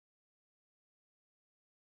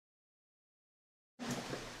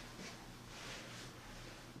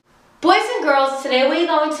girls, today we're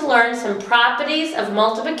going to learn some properties of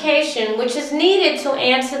multiplication which is needed to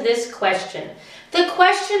answer this question. The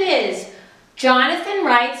question is, Jonathan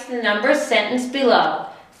writes the number sentence below.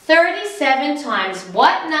 37 times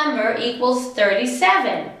what number equals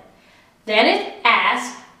 37? Then it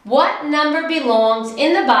asks, what number belongs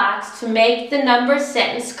in the box to make the number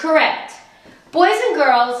sentence correct? Boys and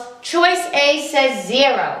girls, choice A says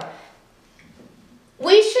 0.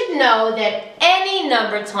 We should know that any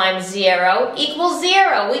number times 0 equals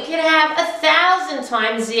 0. We could have 1,000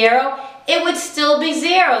 times 0. It would still be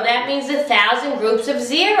 0. That means 1,000 groups of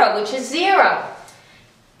 0, which is 0.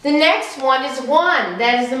 The next one is 1.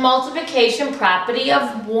 That is the multiplication property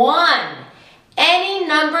of 1. Any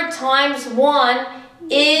number times 1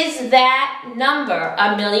 is that number.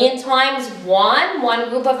 1,000,000 times 1, one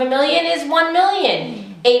group of 1,000,000 is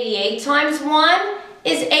 1,000,000. 88 times 1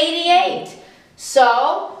 is 88.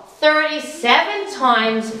 So 37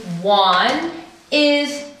 times 1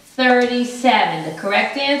 is 37. The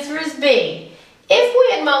correct answer is B. If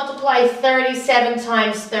we had multiplied 37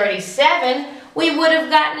 times 37, we would have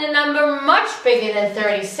gotten a number much bigger than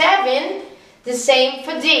 37. The same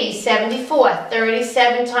for D, 74.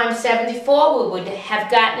 37 times 74, we would have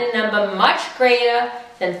gotten a number much greater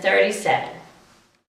than 37.